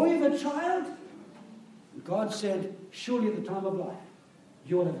joy of a child? And God said, surely at the time of life,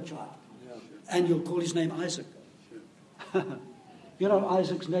 you'll have a child. Yeah. And you'll call his name Isaac. You know what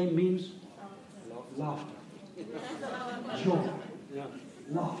Isaac's name means? Laughter. Joy. Yeah.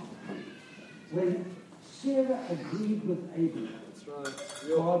 Laughter. When Sarah agreed with Abram, That's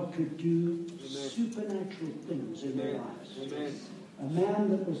right. God could do Amen. supernatural things in their lives. Amen. A man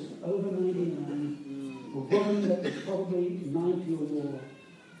that was over 99, a woman that was probably 90 or more,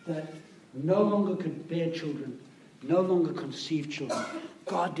 that no longer could bear children, no longer conceive children.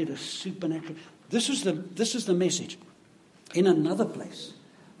 God did a supernatural. This is the message. In another place,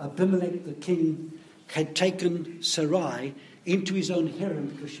 Abimelech the king had taken Sarai into his own harem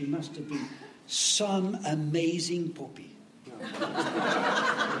because she must have been some amazing poppy.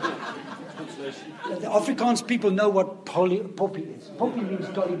 The Afrikaans people know what poppy is. Poppy means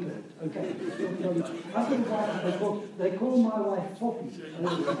dolly bird. Okay. I think they call my wife Poppy.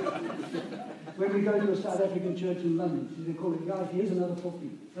 When we go to a South African church in London, they call it, guys, here's another Poppy.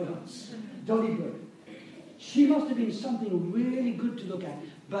 Dolly bird. She must have been something really good to look at.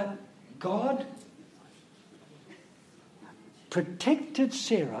 But God protected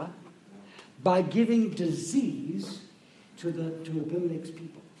Sarah by giving disease to Abimelech's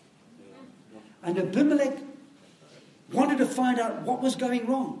people. And Abimelech wanted to find out what was going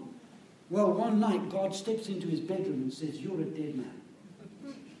wrong. Well, one night God steps into his bedroom and says, you're a dead man.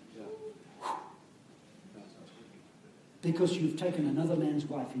 Because you've taken another man's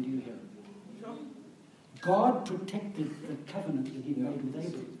wife into your harem. God protected the covenant that he made with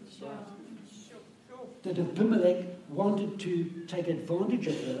Abram. That Abimelech wanted to take advantage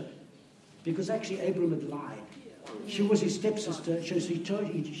of her because actually Abram had lied. She was his stepsister. So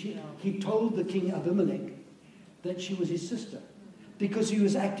he told the king Abimelech that she was his sister because he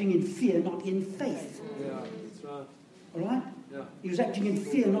was acting in fear, not in faith. Yeah, that's right. All right? Yeah. He was acting in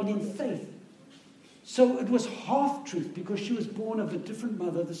fear, not in faith. So it was half-truth because she was born of a different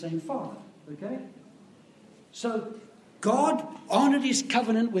mother, the same father. Okay? So God honored his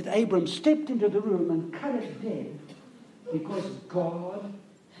covenant with Abram, stepped into the room and cut it dead because God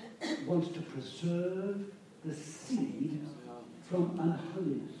wants to preserve the seed from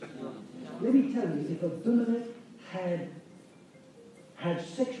unholiness. Let me tell you, if Abimelech had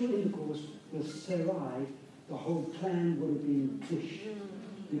sexual intercourse with Sarai, the whole plan would have been dished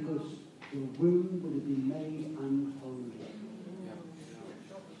because the womb would have been made unholy.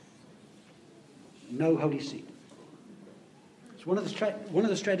 No holy seed. It's one of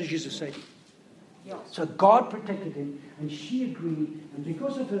the strategies of Satan. So God protected him, and she agreed, and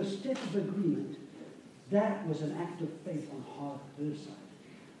because of her step of agreement, that was an act of faith on her side.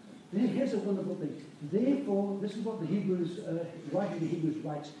 Then here's a wonderful thing. Therefore, this is what the Hebrews, writing the Hebrews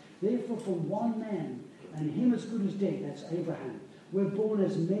writes, therefore from one man, and him as good as dead, that's Abraham, were born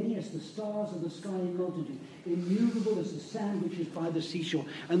as many as the stars of the sky in multitude, innumerable as the sand which is by the seashore.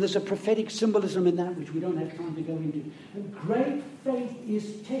 And there's a prophetic symbolism in that which we don't have time to go into. And great faith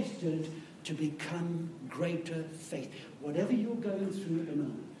is tested to become greater faith. Whatever you're going through at the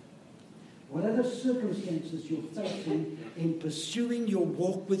moment, whatever circumstances you're facing in pursuing your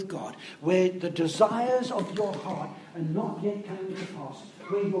walk with God, where the desires of your heart are not yet coming to pass,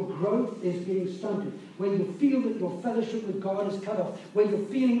 where your growth is being stunted, where you feel that your fellowship with God is cut off, where you're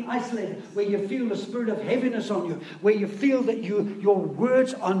feeling isolated, where you feel the spirit of heaviness on you, where you feel that your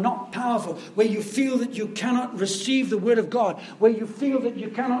words are not powerful, where you feel that you cannot receive the word of God, where you feel that you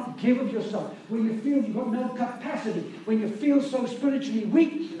cannot give of yourself, where you feel you've got no capacity, when you feel so spiritually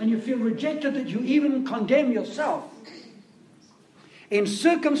weak and you feel rejected that you even condemn yourself. In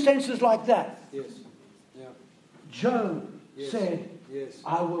circumstances like that, Yes. Yeah. Job Yes. said, Yes.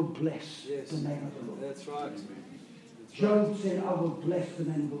 I will bless Yes. the name of the Lord. That's right. Job said, I will bless the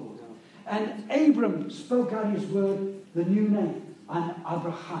name of the Lord. And Abram spoke out his word, the new name. I'm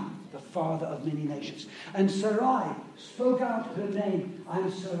Abraham, the father of many nations. And Sarai spoke out her name, I'm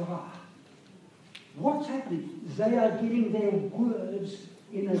Sarah. What's happening? They are getting their words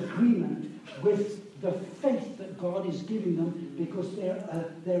in agreement with the faith that God is giving them, because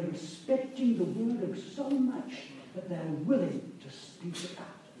they're respecting the word of so much that they're willing to speak it out.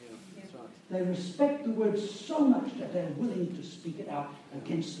 Yeah, that's right. They respect the word so much that they're willing to speak it out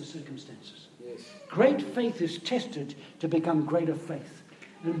against the circumstances. Yes. Great faith is tested to become greater faith.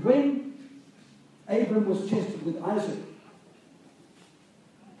 And when Abram was tested with Isaac,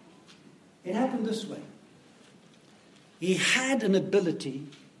 it happened this way. He had an ability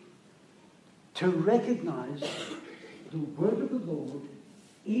to recognize the word of the Lord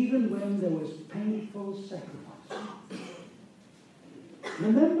even when there was painful sacrifice.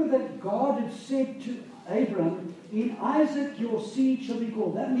 Remember that God had said to Abram, in Isaac your seed shall be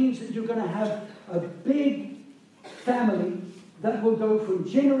called. That means that you're going to have a big family that will go from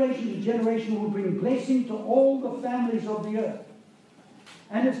generation to generation, will bring blessing to all the families of the earth.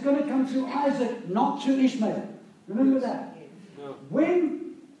 And it's going to come through Isaac, not through Ishmael. Remember that. No.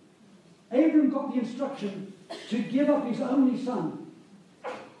 When Abram got the instruction to give up his only son,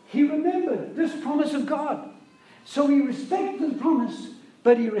 he remembered this promise of God. So he respected the promise,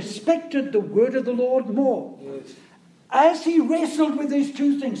 but he respected the word of the Lord more. Yes. As he wrestled with these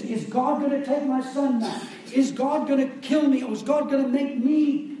two things, is God going to take my son now? Is God going to kill me? Or is God going to make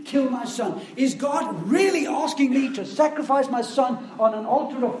me kill my son? Is God really asking me to sacrifice my son on an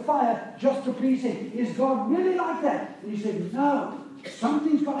altar of fire just to please him? Is God really like that? And he said, no,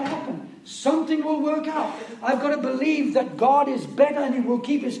 something's got to happen. Something will work out. I've got to believe that God is better and he will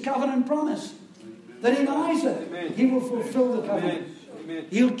keep his covenant promise. That in Isaac, Amen. he will fulfill the covenant. Amen. Amen.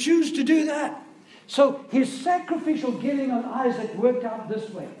 He'll choose to do that. So his sacrificial giving on Isaac worked out this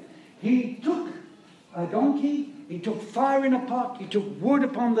way. He took a donkey, he took fire in a pot, he took wood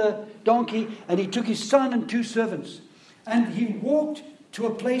upon the donkey, and he took his son and 2 servants. And he walked to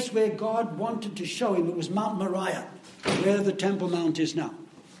a place where God wanted to show him. It was Mount Moriah, where the Temple Mount is now,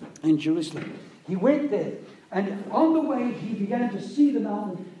 in Jerusalem. He went there, and on the way he began to see the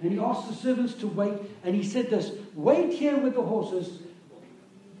mountain, and he asked the servants to wait, and he said this, wait here with the horses.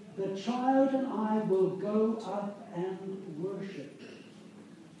 The child and I will go up and worship.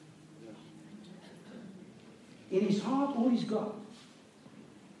 In his heart, all he's got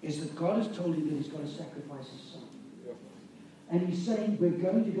is that God has told him that he's got to sacrifice his son. And he's saying, we're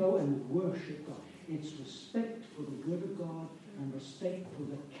going to go and worship God. It's respect for the word of God and respect for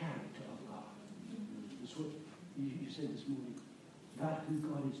the character of God. That's what you said this morning about who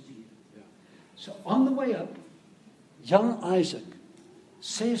God is to you. Yeah. So on the way up, young Isaac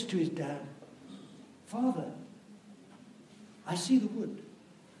says to his dad, Father, I see the wood.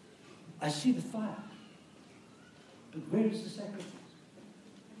 I see the fire. But where is the sacrifice?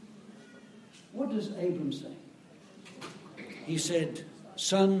 What does Abram say? He said,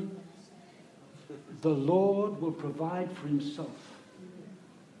 son, the Lord will provide for himself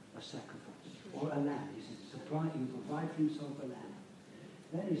a sacrifice or a lamb. He said, he will provide for himself a lamb.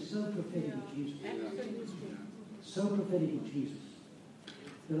 That is so prophetic of Jesus. So prophetic of Jesus.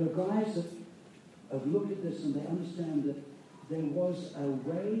 There are guys that have looked at this and they understand that there was a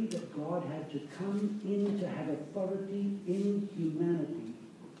way that God had to come in to have authority in humanity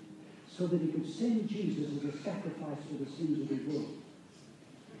so that he could send Jesus as a sacrifice for the sins of the world.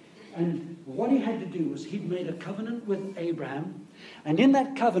 And what he had to do was he'd made a covenant with Abraham, and in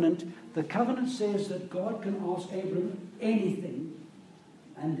that covenant, the covenant says that God can ask Abraham anything,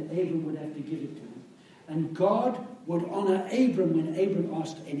 and Abram would have to give it to him. And God would honor Abram when Abram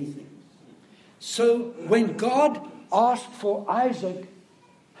asked anything. So when God asked for Isaac,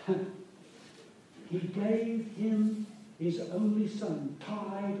 he gave him his only son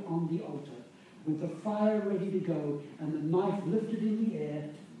tied on the altar with the fire ready to go and the knife lifted in the air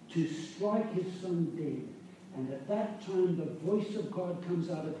to strike his son dead. And at that time the voice of God comes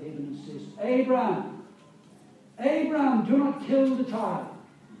out of heaven and says, Abraham, Abraham, do not kill the child.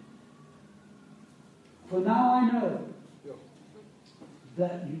 For now I know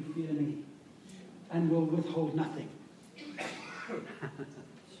that you fear me and will withhold nothing.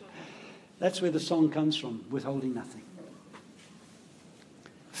 That's where the song comes from, withholding nothing.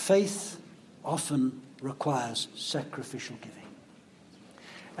 Faith often requires sacrificial giving.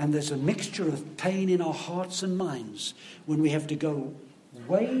 And there's a mixture of pain in our hearts and minds when we have to go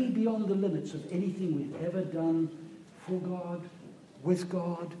way beyond the limits of anything we've ever done for God, with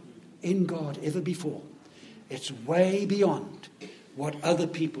God, in God, ever before. It's way beyond what other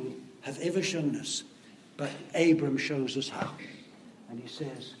people have ever shown us. But Abram shows us how. And he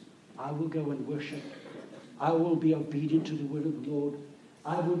says, I will go and worship. I will be obedient to the word of the Lord.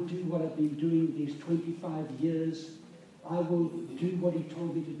 I will do what I've been doing these 25 years. I will do what he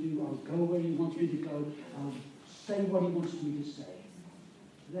told me to do. I'll go where he wants me to go. I'll say what he wants me to say.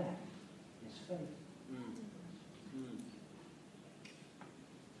 That is faith.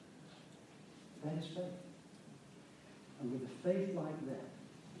 That is faith. And with a faith like that,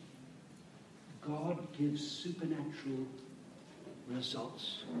 God gives supernatural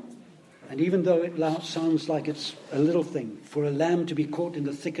results. And even though it sounds like it's a little thing, for a lamb to be caught in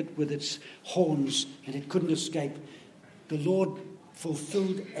the thicket with its horns and it couldn't escape, the Lord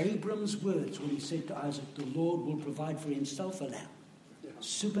fulfilled Abram's words when he said to Isaac, the Lord will provide for himself a lamb.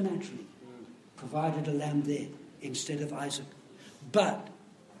 Supernaturally provided a lamb there instead of Isaac. But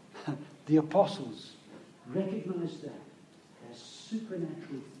the apostles recognized that as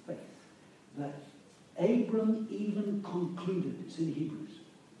supernatural faith, that Abram even concluded, it's in Hebrews,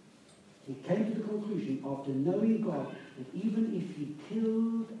 he came to the conclusion after knowing God that even if he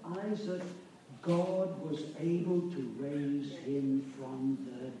killed Isaac, God was able to raise him from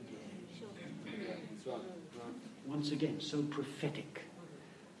the dead. Once again, so prophetic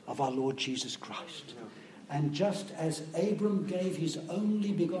of our Lord Jesus Christ. And just as Abram gave his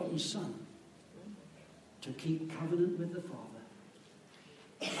only begotten son to keep covenant with the Father,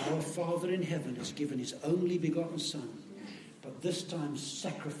 our Father in heaven has given his only begotten son, but this time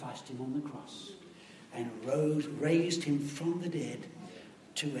sacrificed him on the cross and raised him from the dead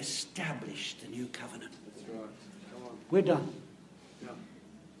to establish the new covenant. That's right. Come on. We're done. Yeah.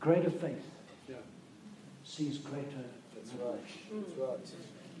 Greater faith Yeah. sees greater That's revelation. right. That's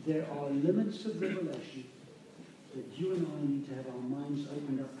right. There are limits of revelation that you and I need to have our minds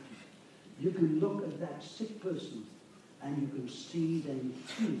opened up to. You can look at that sick person and you can see them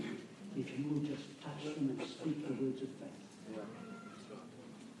healed if you will just touch them and speak the words of faith. Yeah. That's right.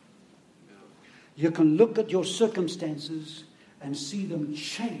 Yeah. You can look at your circumstances and see them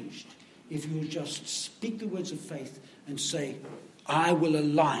changed if you will just speak the words of faith and say, I will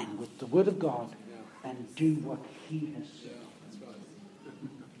align with the word of God and do what he has said. That's right.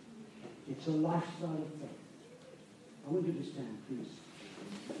 It's a lifestyle of faith. I want you to stand, please.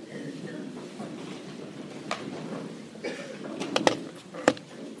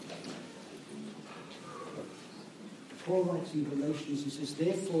 Paul writes in Galatians, he says,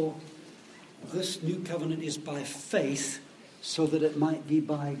 therefore, this new covenant is by faith, so that it might be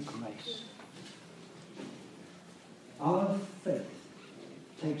by grace. Our faith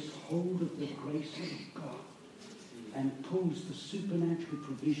takes hold of the grace of God and pulls the supernatural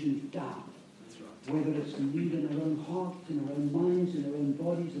provision down. Whether it's a need in our own hearts, in our own minds, in our own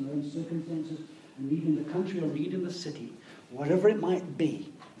bodies, in our own circumstances, a need in the country or a need in the city, whatever it might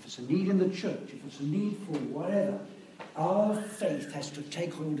be, if it's a need in the church, if it's a need for whatever, our faith has to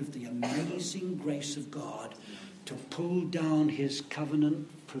take hold of the amazing grace of God to pull down his covenant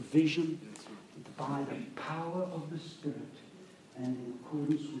provision by the power of the Spirit and in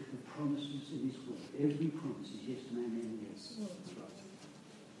accordance with the promises in his word. Every promise is yes, no, and yes. That's right.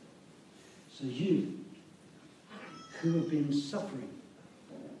 So you, who have been suffering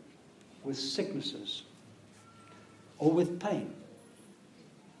with sicknesses or with pain,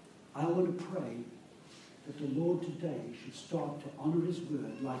 I want to pray that the Lord today should start to honor his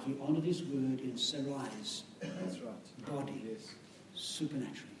word like he honored his word in Sarai's That's right. body, Yes.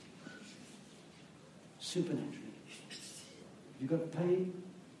 supernaturally. Supernaturally. If you've got pain,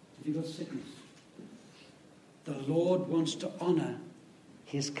 if you've got sickness, the Lord wants to honor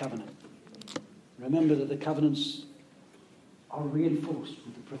his covenant. Remember that the covenants are reinforced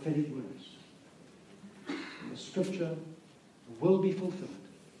with the prophetic words. The scripture will be fulfilled.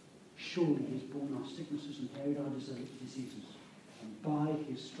 Surely he's borne our sicknesses and carried our diseases, and by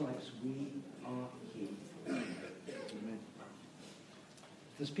his stripes we are healed. Amen.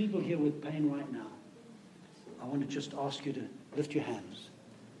 There's people here with pain right now. I want to just ask you to lift your hands,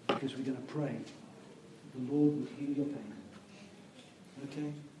 because we're going to pray the Lord will heal your pain.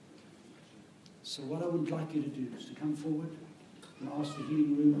 Okay? So what I would like you to do is to come forward and ask the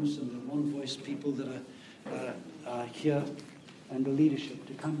healing rooms and the one-voice people that are here and the leadership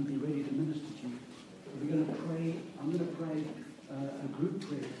to come and be ready to minister to you. We're going to pray. I'm going to pray a group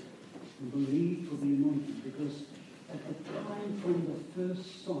prayer and believe for the anointing, because at the time from the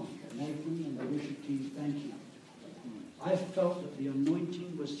first song, Nathan and the worship team, thank you, I felt that the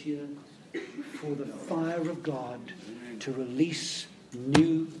anointing was here for the fire of God to release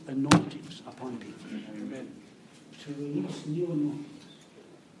new anointings upon people. Amen. To release new anointings.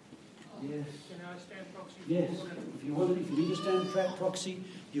 Yes. Can I stand proxy? Yes. If you need to stand proxy,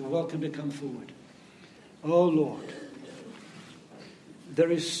 you're welcome to come forward. Oh Lord,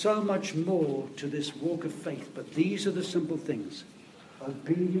 there is so much more to this walk of faith, but these are the simple things.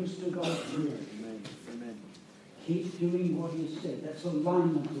 Obedience to God's word. Amen. Amen. Keep doing what He said. That's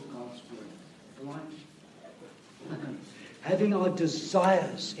alignment with God's word. Right? Having our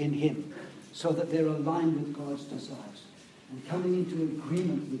desires in Him so that they're aligned with God's desires. And coming into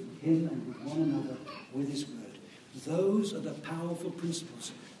agreement with Him and with one another with His word. Those are the powerful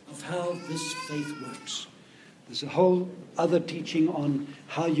principles of how this faith works. There's a whole other teaching on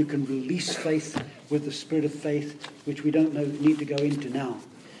how you can release faith with the spirit of faith, which we don't need to go into now.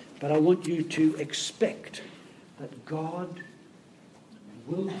 But I want you to expect that God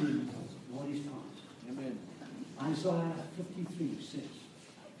will do what He's promised. Amen. Isaiah 53 says,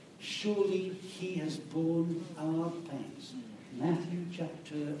 surely He has borne our pains. Matthew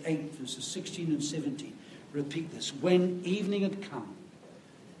chapter 8, verses 16 and 17. Repeat this. When evening had come,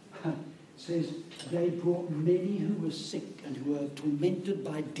 says, they brought many who were sick and who were tormented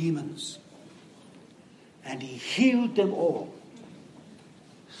by demons. And He healed them all,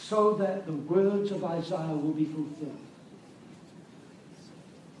 so that the words of Isaiah will be fulfilled.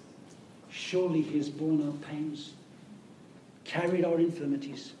 Surely He has borne our pains, carried our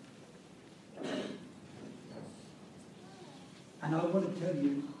infirmities. And I want to tell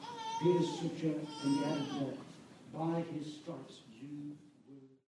you, Peter's scripture, and added that by His stripes you